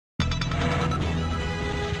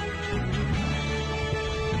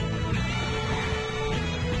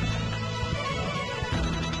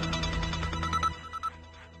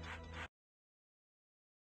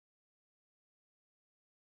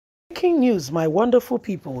Breaking news, my wonderful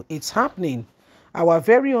people, it's happening. Our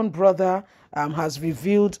very own brother has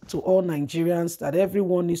revealed to all Nigerians that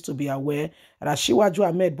everyone needs to be aware that Asiwaju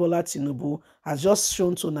Ahmed Bola Tinubu has just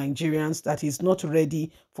shown to Nigerians that he's not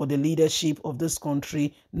ready for the leadership of this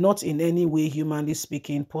country, not in any way, humanly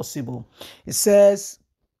speaking, possible. It says,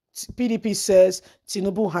 PDP says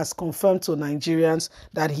Tinubu has confirmed to Nigerians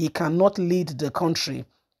that he cannot lead the country,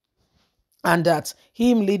 and that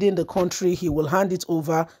him leading the country, he will hand it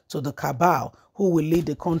over to the Cabal, who will lead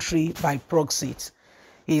the country by proxy.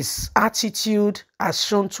 His attitude has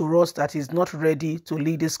shown to us that he's not ready to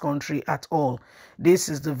lead this country at all. This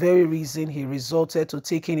is the very reason he resorted to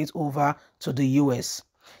taking it over to the US.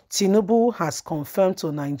 Tinubu has confirmed to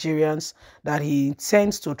Nigerians that he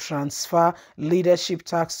intends to transfer leadership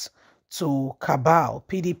tasks to Cabal,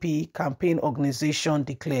 PDP campaign organization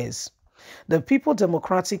declares. The People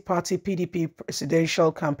Democratic Party PDP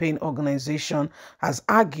Presidential Campaign Organization has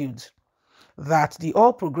argued that the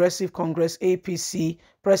All Progressive Congress APC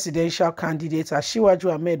presidential candidate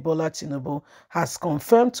Asiwaju Ahmed Bola Tinubu has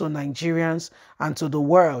confirmed to Nigerians and to the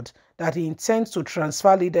world that he intends to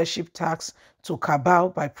transfer leadership tasks to Cabal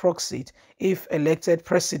by proxy if elected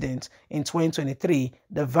president in 2023,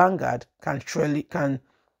 the Vanguard can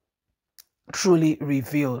truly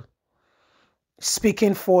reveal.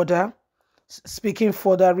 Speaking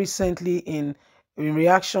further recently in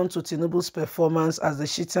reaction to Tinubu's performance at the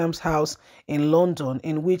Chetham's House in London,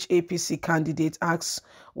 in which APC candidate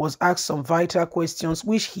was asked some vital questions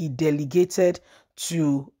which he delegated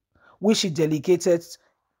the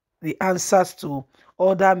answers to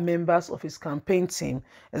other members of his campaign team,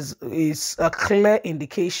 is a clear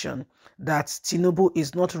indication that Tinubu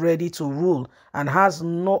is not ready to rule and has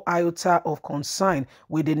no iota of concern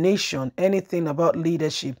with the nation, anything about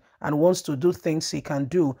leadership, and wants to do things he can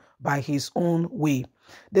do by his own way.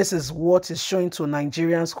 This is what is showing to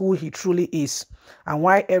Nigerians who he truly is, and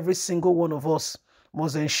why every single one of us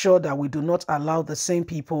must ensure that we do not allow the same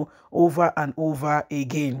people over and over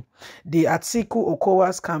again. The Atiku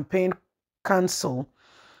Okowa's campaign council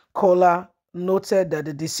caller noted that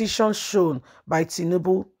the decision shown by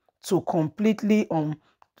Tinubu to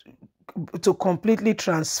completely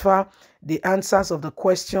transfer the answers of the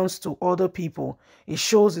questions to other people, it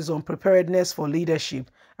shows his unpreparedness for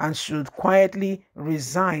leadership and should quietly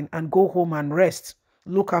resign and go home and rest,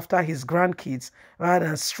 look after his grandkids, rather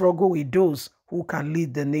than struggle with those who can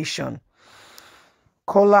lead the nation.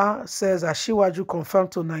 Kola says Asiwaju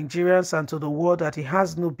confirmed to Nigerians and to the world that he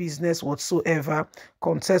has no business whatsoever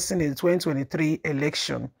contesting in the 2023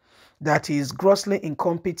 election, that he is grossly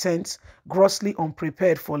incompetent, grossly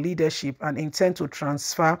unprepared for leadership, and intend to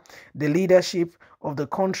transfer the leadership of the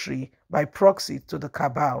country by proxy to the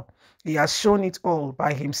Cabal. He has shown it all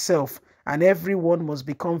by himself, and everyone must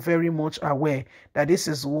become very much aware that this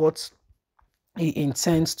is what he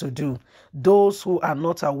intends to do. Those who are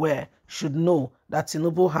not aware should know that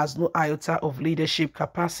Tinubu has no iota of leadership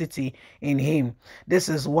capacity in him. This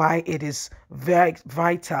is why it is very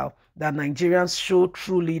vital that Nigerians show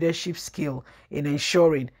true leadership skill in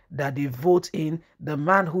ensuring that they vote in the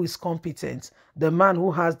man who is competent, the man who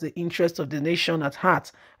has the interest of the nation at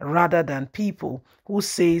heart, rather than people who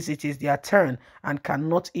says it is their turn and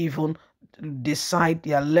cannot even decide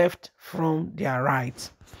their left from their right.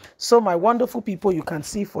 So my wonderful people, you can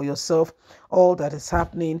see for yourself all that is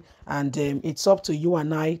happening, and it's up to you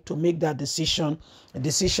and I to make that decision, a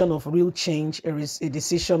decision of real change, a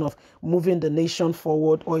decision of moving the nation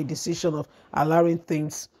forward, or a decision of allowing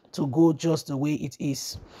things to go just the way it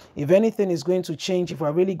is. If anything is going to change, if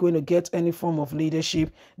we're really going to get any form of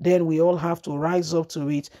leadership, then we all have to rise up to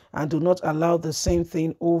it and do not allow the same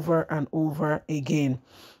thing over and over again.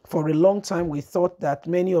 For a long time, we thought that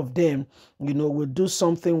many of them, will do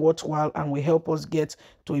something worthwhile and will help us get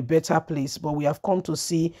to a better place. But we have come to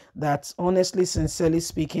see that, honestly, sincerely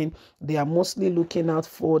speaking, they are mostly looking out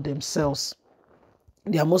for themselves.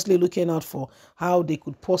 They are mostly looking out for how they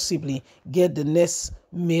could possibly get the next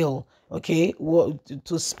meal,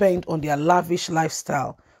 to spend on their lavish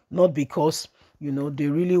lifestyle, not because, they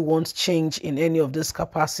really want change in any of this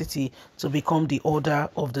capacity to become the order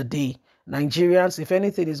of the day. Nigerians, if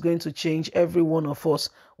anything is going to change, every one of us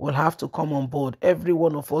will have to come on board. Every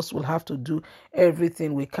one of us will have to do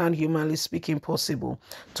everything we can, humanly speaking, possible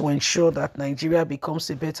to ensure that Nigeria becomes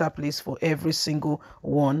a better place for every single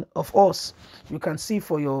one of us. You can see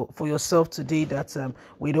for yourself today that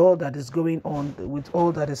with all that is going on, with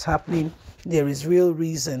all that is happening, there is real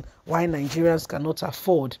reason why Nigerians cannot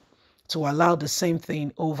afford to allow the same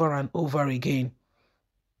thing over and over again.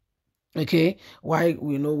 Okay, why,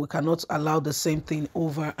 we cannot allow the same thing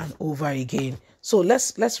over and over again. So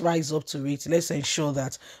let's rise up to it. Let's ensure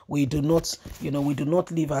that we do not, we do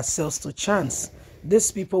not leave ourselves to chance.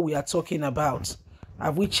 These people we are talking about,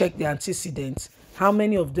 have we checked the antecedents? How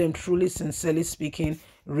many of them, truly sincerely speaking,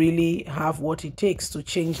 really have what it takes to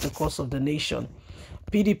change the course of the nation?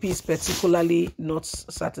 PDP is particularly not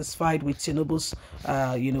satisfied with Tinubu's,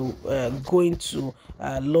 going to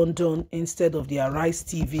London instead of the Arise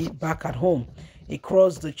TV back at home. He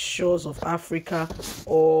crossed the shores of Africa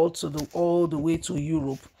all the way to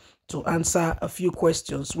Europe to answer a few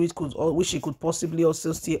questions which he could possibly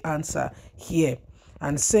also still answer here.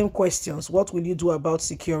 And same questions: what will you do about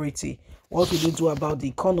security? What will you do about the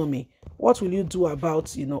economy? What will you do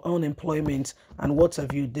about unemployment? And what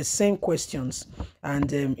have you? The same questions.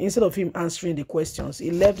 And instead of him answering the questions,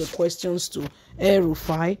 he left the questions to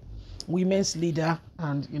El-Rufai, women's leader,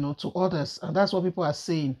 and to others. And that's what people are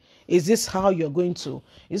saying. Is this how you're going to?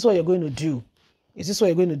 Is this what you're going to do? Is this what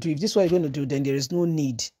you're going to do? If this is what you're going to do, then there is no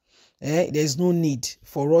need. There's no need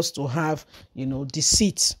for us to have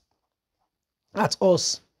deceit at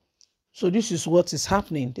us. So this is what is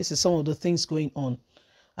happening. This is some of the things going on,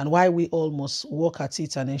 and why we all must work at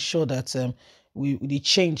it and ensure that the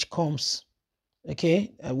change comes.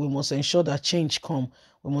 Okay, we must ensure that change comes.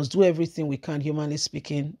 We must do everything we can, humanly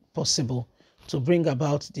speaking, possible to bring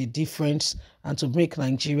about the difference and to make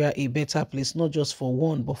Nigeria a better place, not just for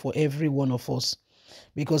one, but for every one of us.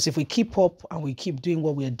 Because if we keep up and we keep doing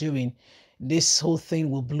what we're doing, this whole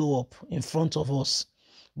thing will blow up in front of us.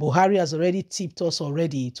 Buhari has already tipped us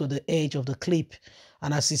already to the edge of the cliff.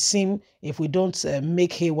 And as it seems, if we don't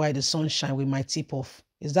make hay while the sun shines, we might tip off.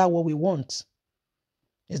 Is that what we want?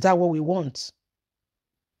 Is that what we want?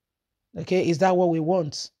 Okay, is that what we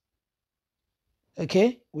want?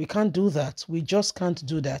 Okay, we can't do that. We just can't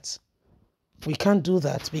do that. We can't do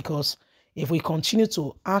that, because if we continue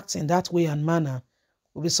to act in that way and manner,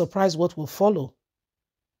 we'll be surprised what will follow.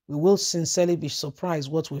 We will sincerely be surprised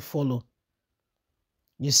what will follow.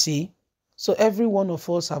 You see? So every one of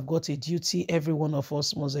us have got a duty. Every one of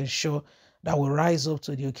us must ensure that we rise up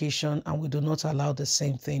to the occasion and we do not allow the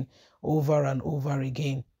same thing over and over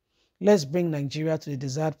again. Let's bring Nigeria to the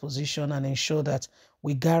desired position and ensure that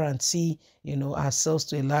we guarantee, ourselves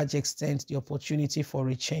to a large extent the opportunity for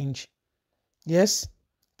a change. Yes?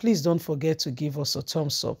 Please don't forget to give us a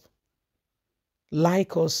thumbs up.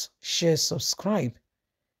 Like us, share, subscribe.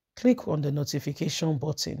 Click on the notification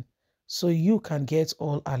button so you can get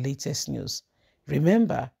all our latest news.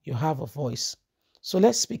 Remember, you have a voice. So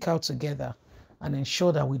let's speak out together and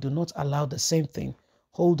ensure that we do not allow the same thing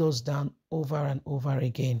hold us down over and over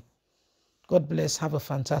again. God bless. Have a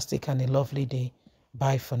fantastic and a lovely day.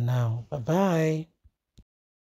 Bye for now. Bye-bye.